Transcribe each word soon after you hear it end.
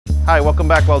Hi, welcome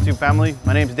back WeldTube family.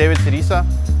 My name is David Ciriza,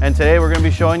 and today we're going to be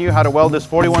showing you how to weld this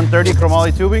 4130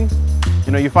 chromoly tubing.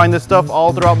 You know, you find this stuff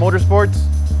all throughout motorsports.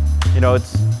 You know,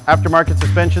 it's aftermarket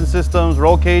suspension systems,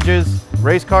 roll cages,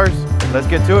 race cars. Let's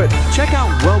get to it. Check out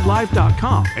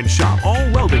weldlive.com and shop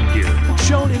all welding gear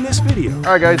shown in this video. All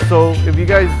right guys, so if you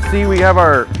guys see, we have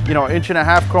our 1.5-inch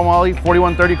chromoly,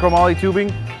 4130 chromoly tubing.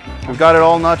 We've got it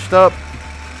all notched up.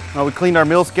 Now we cleaned our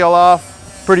mill scale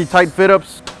off, pretty tight fit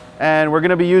ups. And we're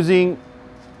gonna be using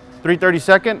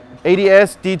 3/32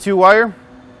 ADS D2 wire.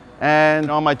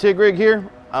 And on my TIG rig here,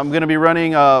 I'm gonna be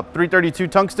running a 332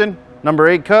 tungsten, number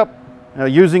 8 cup,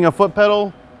 using a foot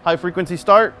pedal, high frequency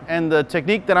start. And the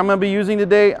technique that I'm gonna be using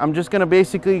today, I'm just gonna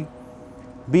basically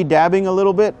be dabbing a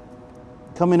little bit,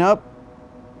 coming up.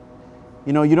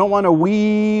 You know, you don't wanna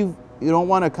weave, you don't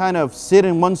wanna kind of sit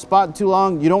in one spot too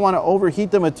long. You don't wanna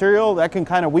overheat the material, that can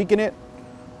kind of weaken it.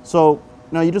 So,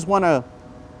 you just wanna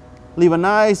leave a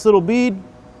nice little bead,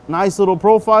 nice little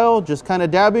profile, just kind of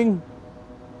dabbing,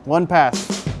 one pass.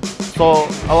 So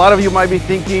a lot of you might be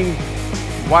thinking,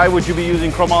 why would you be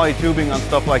using chromoly tubing on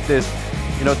stuff like this?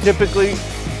 You know, typically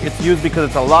it's used because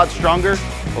it's a lot stronger,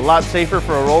 a lot safer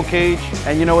for a roll cage.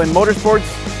 And in motorsports,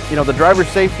 the driver's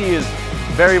safety is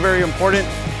very, very important.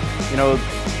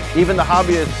 Even the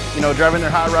hobbyists, driving their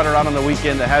hot rod around on the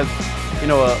weekend that has,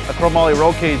 a chromoly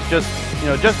roll cage,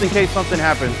 just in case something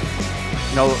happens.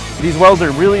 These welds are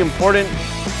really important.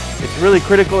 It's really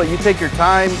critical that you take your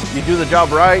time, you do the job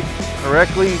right,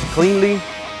 correctly, cleanly.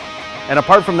 And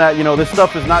apart from that, this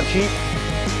stuff is not cheap.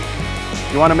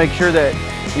 You want to make sure that,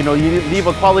 you leave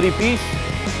a quality piece,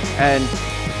 and,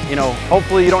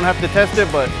 hopefully you don't have to test it,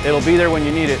 but it'll be there when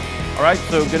you need it. All right,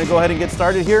 so gonna go ahead and get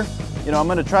started here. I'm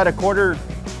gonna try to quarter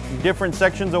different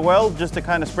sections of weld just to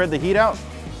kind of spread the heat out.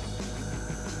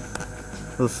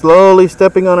 So slowly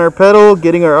stepping on our pedal,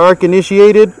 getting our arc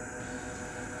initiated.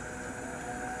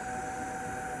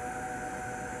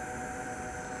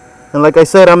 And like I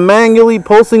said, I'm manually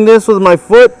pulsing this with my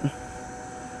foot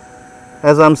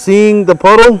as I'm seeing the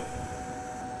puddle.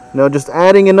 Just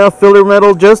adding enough filler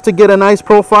metal just to get a nice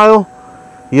profile.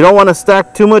 You don't want to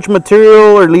stack too much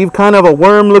material or leave kind of a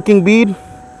worm looking bead.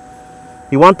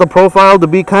 You want the profile to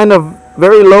be kind of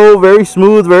very low, very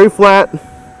smooth, very flat.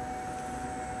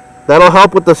 That'll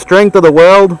help with the strength of the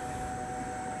weld.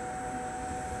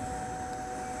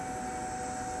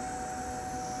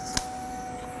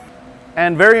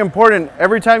 And very important,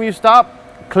 every time you stop,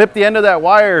 clip the end of that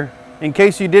wire in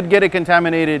case you did get it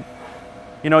contaminated.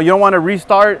 You don't want to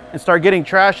restart and start getting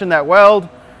trash in that weld.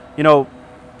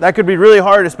 That could be really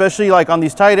hard, especially like on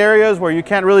these tight areas where you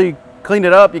can't really clean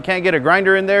it up, you can't get a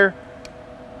grinder in there.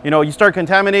 You start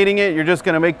contaminating it, you're just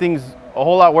going to make things a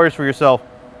whole lot worse for yourself.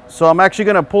 So I'm actually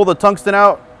going to pull the tungsten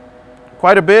out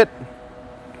quite a bit.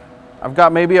 I've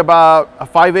got maybe about a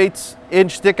 5/8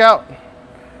 inch stick out. And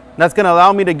that's going to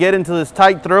allow me to get into this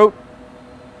tight throat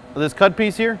of this cut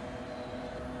piece here.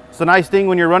 It's a nice thing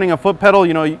when you're running a foot pedal.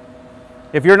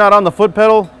 If you're not on the foot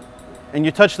pedal and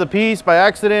you touch the piece by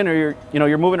accident, or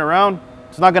you're moving around,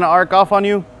 it's not going to arc off on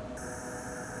you.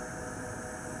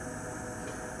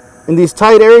 In these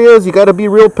tight areas, you got to be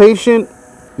real patient.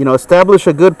 Establish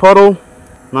a good puddle.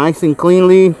 Nice and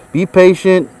cleanly, be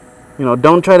patient,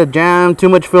 don't try to jam too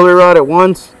much filler rod at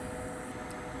once.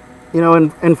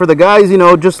 And for the guys,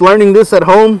 just learning this at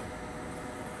home,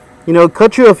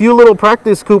 cut you a few little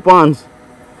practice coupons.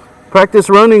 Practice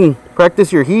running,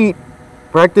 practice your heat,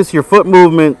 practice your foot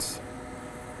movements.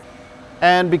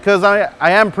 And because I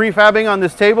am prefabbing on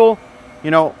this table, I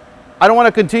don't want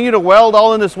to continue to weld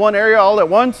all in this one area all at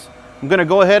once. I'm going to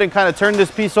go ahead and kind of turn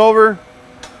this piece over,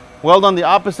 weld on the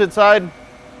opposite side.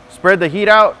 Spread the heat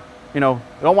out. You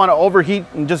don't want to overheat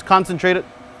and just concentrate it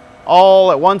all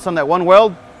at once on that one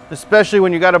weld, especially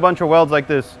when you got a bunch of welds like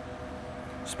this.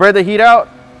 Spread the heat out,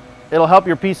 it'll help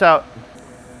your piece out.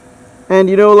 And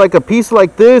like a piece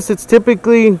like this, it's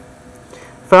typically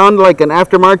found like an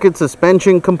aftermarket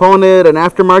suspension component, an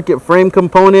aftermarket frame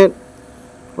component,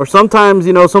 or sometimes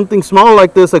something small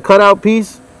like this, a cutout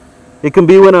piece. It can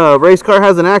be when a race car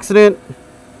has an accident,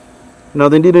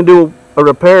 they need to do a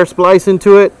repair splice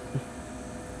into it.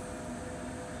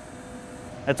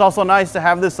 It's also nice to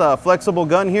have this flexible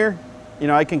gun here.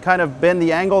 I can kind of bend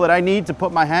the angle that I need to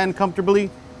put my hand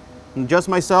comfortably and adjust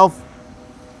myself.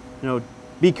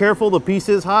 Be careful, the piece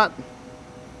is hot.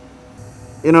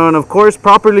 And of course,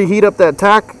 properly heat up that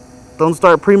tack. Don't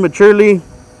start prematurely.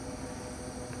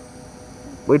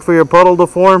 Wait for your puddle to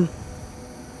form.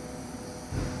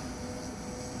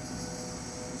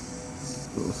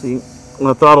 Let's see. I'm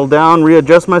going to throttle down,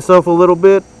 readjust myself a little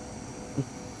bit.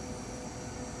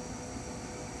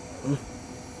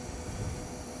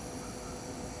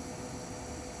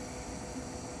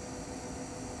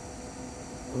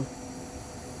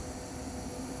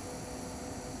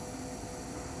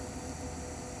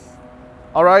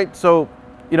 All right, so,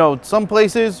 you know, some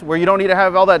places where you don't need to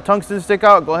have all that tungsten stick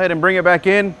out, go ahead and bring it back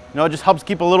in. You know, it just helps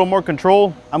keep a little more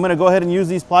control. I'm gonna go ahead and use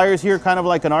these pliers here, kind of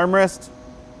like an armrest.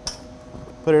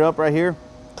 Put it up right here.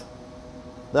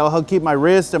 That'll help keep my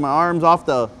wrist and my arms off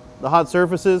the hot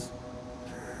surfaces.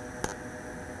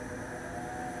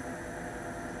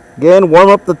 Again, warm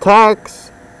up the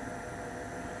tacks.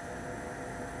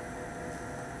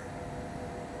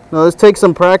 Now this takes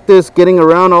some practice getting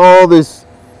around all these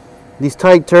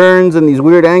tight turns and these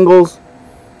weird angles.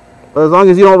 But as long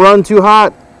as you don't run too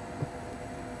hot,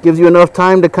 gives you enough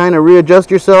time to kind of readjust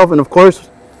yourself. And of course,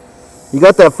 you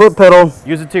got that foot pedal.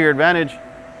 Use it to your advantage.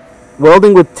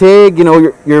 Welding with TIG, you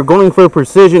know, you're going for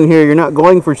precision here. You're not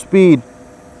going for speed.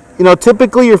 You know,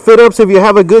 typically your fit ups, if you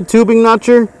have a good tubing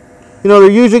notcher, you know,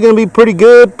 they're usually going to be pretty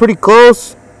good, pretty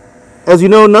close. As you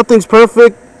know, nothing's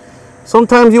perfect.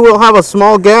 Sometimes you will have a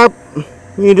small gap.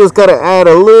 You just got to add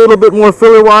a little bit more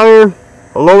filler wire,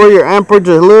 lower your amperage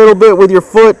a little bit with your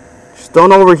foot. Just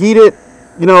don't overheat it.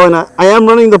 You know, and I am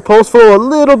running the post flow a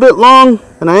little bit long,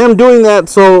 and I am doing that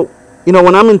so, you know,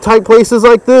 when I'm in tight places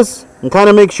like this, and kind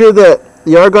of make sure that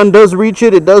the argon does reach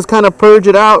it, it does kind of purge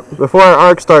it out before our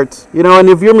arc starts. You know, and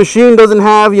if your machine doesn't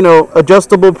have, you know,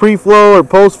 adjustable pre-flow or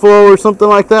post-flow or something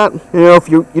like that, you know, if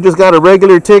you just got a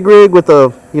regular TIG rig with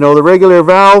a, you know, the regular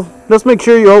valve, just make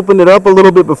sure you open it up a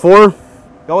little bit before.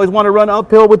 You always want to run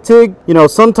uphill with TIG. You know,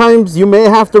 sometimes you may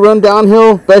have to run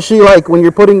downhill, especially like when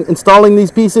you're installing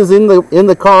these pieces in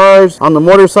the cars, on the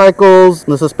motorcycles,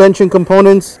 the suspension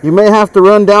components. You may have to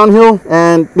run downhill,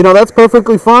 and you know, that's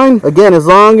perfectly fine. Again, as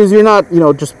long as you're not, you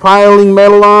know, just piling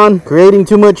metal on, creating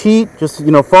too much heat. Just,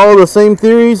 you know, follow the same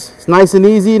theories. It's nice and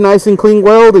easy, nice and clean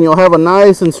weld, and you'll have a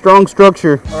nice and strong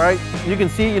structure. All right, you can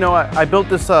see, you know, I built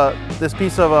this this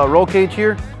piece of roll cage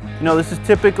here. You know, this is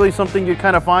typically something you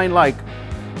kind of find like,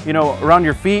 you know, around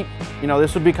your feet. You know,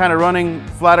 this would be kind of running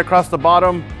flat across the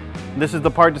bottom. This is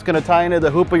the part that's going to tie into the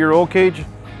hoop of your roll cage.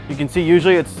 You can see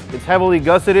usually it's heavily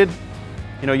gusseted.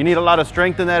 You know, you need a lot of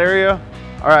strength in that area.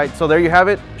 All right, so there you have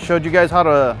it. Showed you guys how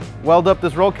to weld up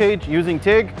this roll cage using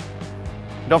TIG.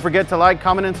 Don't forget to like,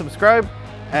 comment, and subscribe.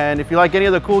 And if you like any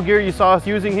of the cool gear you saw us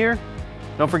using here,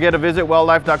 don't forget to visit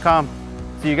weldlife.com.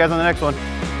 See you guys on the next one.